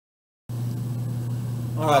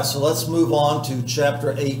All right, so let's move on to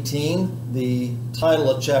Chapter 18. The title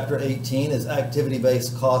of Chapter 18 is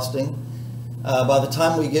Activity-Based Costing. By the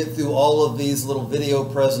time we get through all of these little video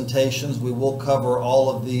presentations, we will cover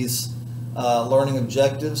all of these learning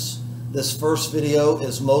objectives. This first video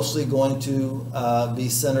is mostly going to be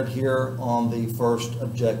centered here on the first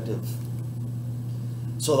objective.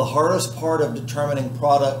 So the hardest part of determining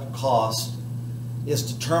product cost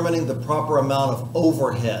is determining the proper amount of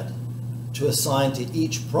overhead to assign to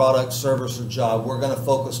each product, service, or job. We're going to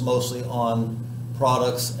focus mostly on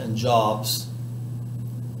products and jobs.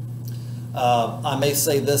 I may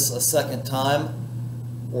say this a second time,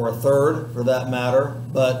 or a third for that matter,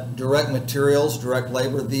 but direct materials, direct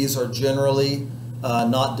labor, these are generally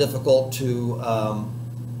not difficult to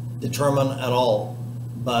determine at all.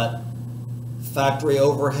 But factory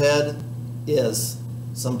overhead is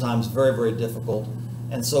sometimes very, very difficult.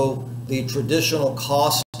 And so the traditional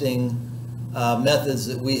costing methods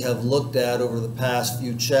that we have looked at over the past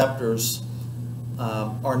few chapters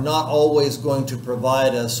are not always going to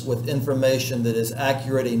provide us with information that is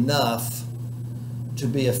accurate enough to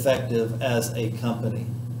be effective as a company.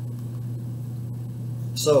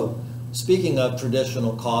 So, speaking of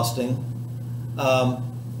traditional costing,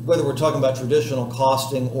 whether we're talking about traditional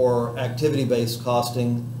costing or activity-based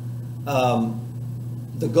costing,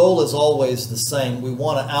 the goal is always the same. We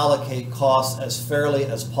want to allocate costs as fairly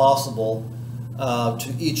as possible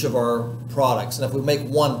to each of our products. And if we make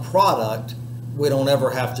one product, we don't ever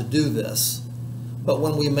have to do this. But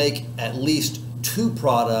when we make at least two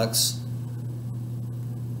products,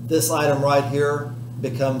 this item right here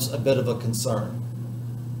becomes a bit of a concern.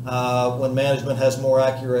 When management has more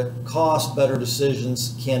accurate costs, better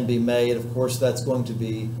decisions can be made. Of course, that's going to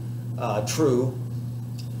be true.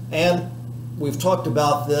 And we've talked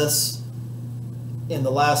about this in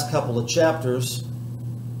the last couple of chapters,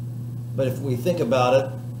 but if we think about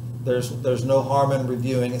it, there's no harm in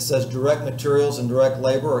reviewing. It says direct materials and direct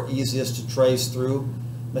labor are easiest to trace through.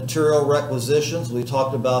 Material requisitions, we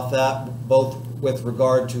talked about that both with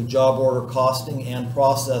regard to job order costing and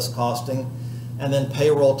process costing. And then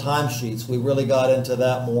payroll timesheets, we really got into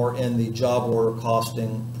that more in the job order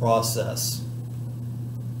costing process.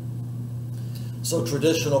 So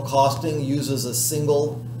traditional costing uses a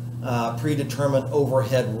single predetermined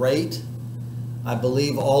overhead rate. I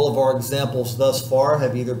believe all of our examples thus far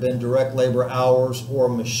have either been direct labor hours or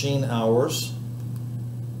machine hours.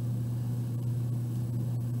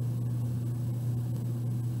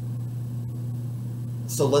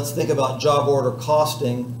 So let's think about job order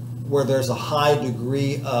costing, where there's a high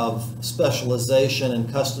degree of specialization and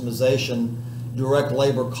customization. Direct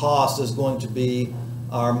labor cost is going to be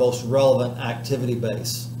our most relevant activity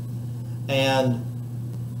base. And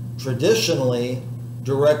traditionally,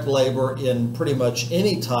 direct labor in pretty much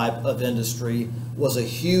any type of industry was a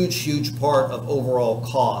huge, huge part of overall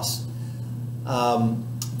cost.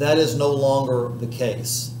 That is no longer the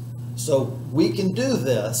case. So we can do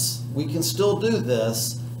this, we can still do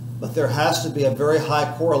this, but there has to be a very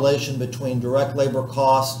high correlation between direct labor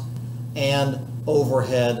cost and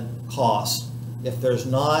overhead cost. If there's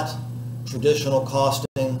not, traditional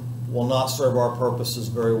costing will not serve our purposes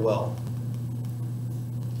very well.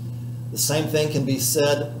 The same thing can be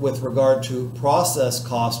said with regard to process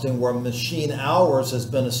costing, where machine hours has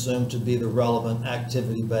been assumed to be the relevant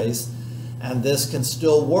activity base, and this can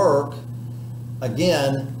still work,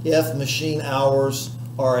 again, if machine hours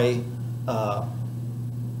are a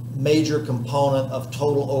major component of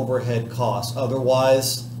total overhead costs.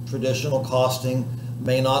 Otherwise, traditional costing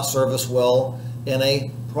may not serve us well in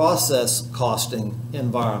a process costing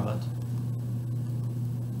environment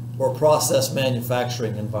or process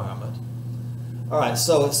manufacturing environment. All right,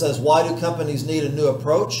 so it says, why do companies need a new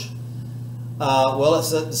approach? Well, it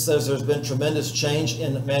says there's been tremendous change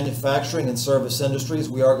in manufacturing and service industries.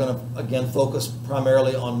 We are going to, again, focus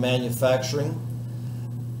primarily on manufacturing.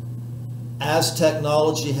 As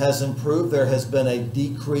technology has improved, there has been a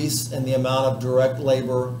decrease in the amount of direct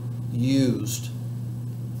labor used.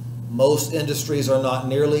 Most industries are not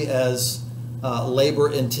nearly as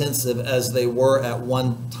labor intensive as they were at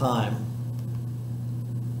one time.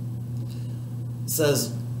 It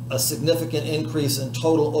says a significant increase in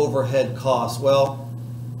total overhead costs. Well,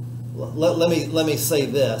 let me say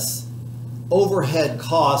this. Overhead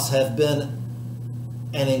costs have been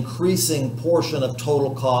an increasing portion of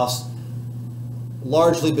total costs,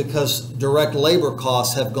 largely because direct labor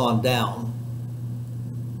costs have gone down.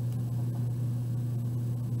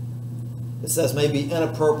 It says may be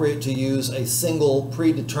inappropriate to use a single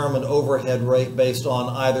predetermined overhead rate based on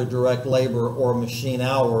either direct labor or machine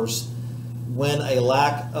hours when a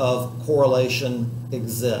lack of correlation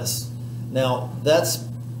exists. Now, that's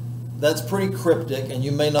that's pretty cryptic, and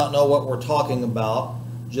you may not know what we're talking about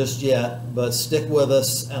just yet, but stick with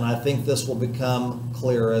us, and I think this will become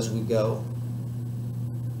clear as we go.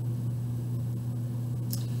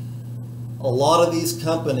 A lot of these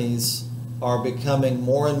companies are becoming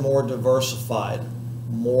more and more diversified,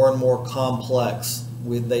 more and more complex.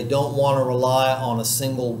 They don't want to rely on a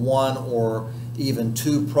single one or even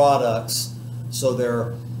two products, so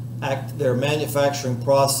their manufacturing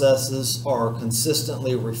processes are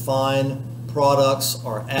consistently refined, products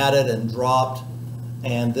are added and dropped,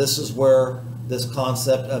 and this is where this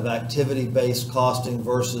concept of activity-based costing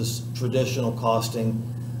versus traditional costing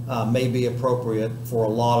may be appropriate for a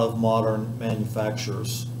lot of modern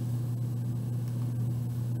manufacturers.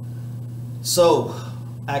 So,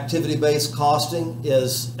 activity-based costing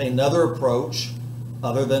is another approach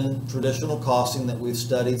other than traditional costing that we've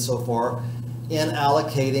studied so far in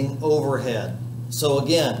allocating overhead. So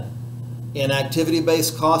again, in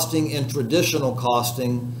activity-based costing and traditional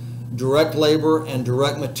costing, direct labor and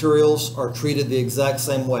direct materials are treated the exact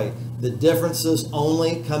same way. The differences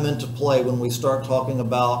only come into play when we start talking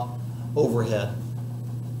about overhead.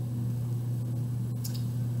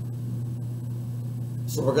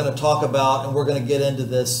 So we're going to talk about, and we're going to get into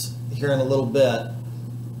this here in a little bit,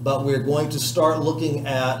 but we're going to start looking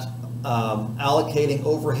at allocating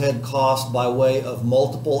overhead costs by way of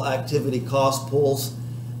multiple activity cost pools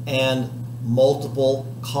and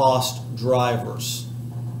multiple cost drivers.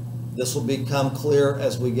 This will become clear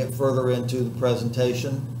as we get further into the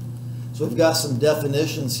presentation. So we've got some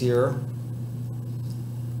definitions here.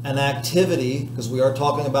 An activity, because we are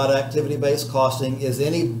talking about activity-based costing, is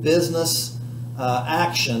any business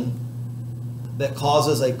action that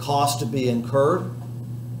causes a cost to be incurred.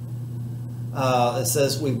 It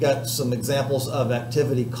says we've got some examples of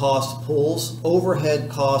activity cost pools. Overhead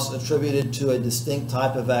costs attributed to a distinct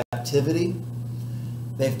type of activity.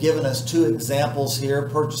 They've given us two examples here: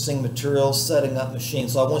 purchasing materials, setting up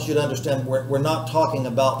machines. So I want you to understand we're not talking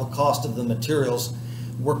about the cost of the materials.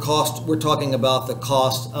 We're talking about the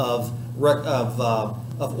cost of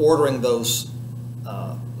ordering those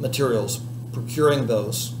materials, procuring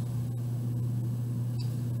those.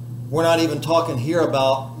 We're not even talking here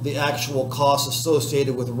about the actual costs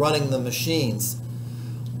associated with running the machines,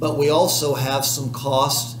 but we also have some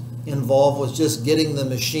costs involved with just getting the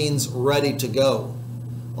machines ready to go.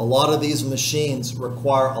 A lot of these machines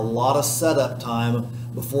require a lot of setup time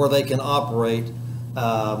before they can operate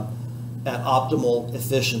at optimal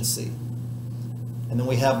efficiency. And then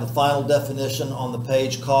we have the final definition on the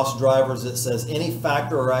page, cost drivers. It says any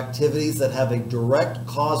factor or activities that have a direct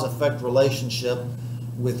cause-effect relationship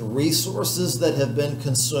with resources that have been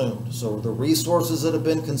consumed. So the resources that have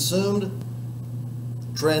been consumed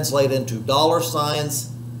translate into dollar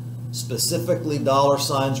signs, specifically dollar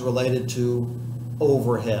signs related to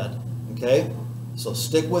overhead. Okay, so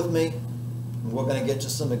stick with me, and we're going to get to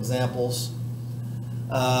some examples.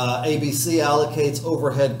 ABC allocates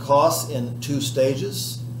overhead costs in two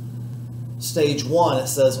stages. Stage one, it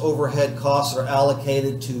says overhead costs are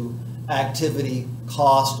allocated to activity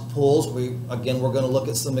cost pools. We're going to look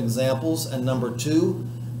at some examples. And number two,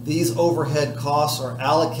 these overhead costs are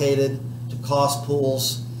allocated to cost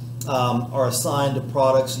pools, are assigned to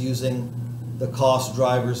products using the cost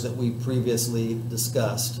drivers that we previously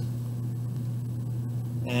discussed.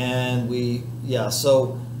 And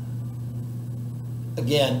so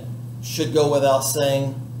again, should go without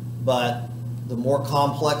saying, but the more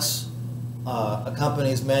complex a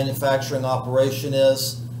company's manufacturing operation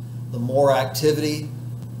is, the more activity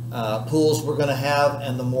pools we're going to have,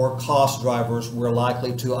 and the more cost drivers we're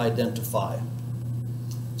likely to identify.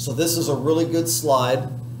 So this is a really good slide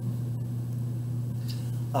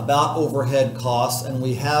about overhead costs, and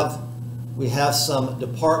we have some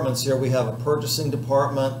departments here. We have a purchasing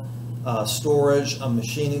department, storage, a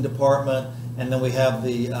machining department, and then we have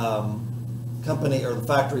the company or the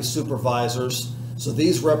factory supervisors. So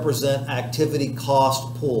these represent activity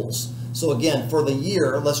cost pools. So again, for the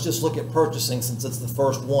year, let's just look at purchasing since it's the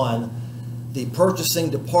first one. The purchasing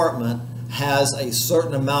department has a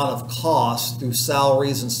certain amount of costs through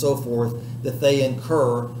salaries and so forth that they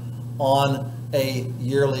incur on a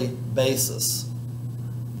yearly basis.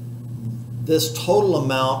 This total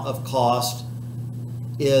amount of cost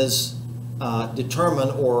is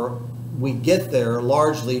determined, or we get there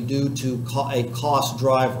largely due to a cost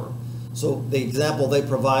driver. So the example they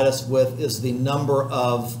provide us with is the number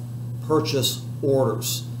of purchase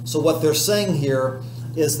orders. So what they're saying here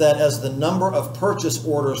is that as the number of purchase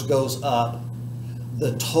orders goes up,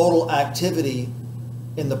 the total activity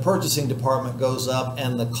in the purchasing department goes up,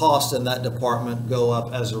 and the costs in that department go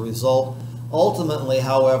up as a result Ultimately,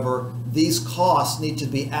 however, these costs need to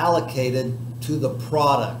be allocated to the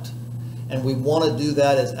product, and we want to do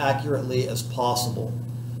that as accurately as possible.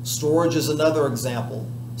 Storage is another example.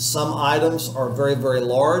 Some items are very, very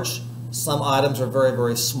large. Some items are very,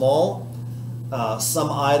 very small. Some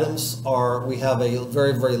items we have a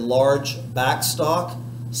very, very large back stock.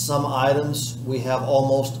 Some items we have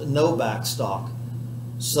almost no back stock.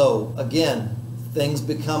 So again, things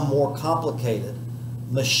become more complicated.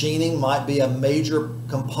 Machining might be a major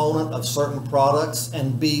component of certain products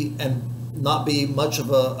and not be much of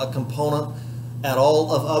a component at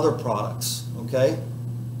all of other products, okay?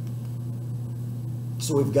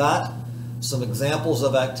 So we've got some examples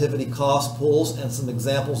of activity cost pools and some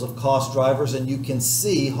examples of cost drivers, and you can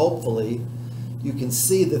see, hopefully, you can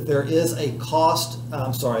see that there is a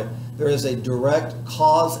there is a direct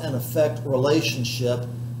cause and effect relationship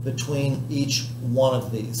between each one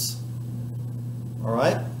of these. All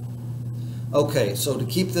right? Okay, so to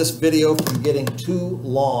keep this video from getting too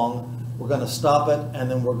long, we're going to stop it, and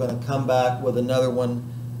then we're going to come back with another one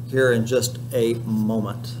here in just a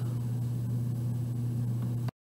moment.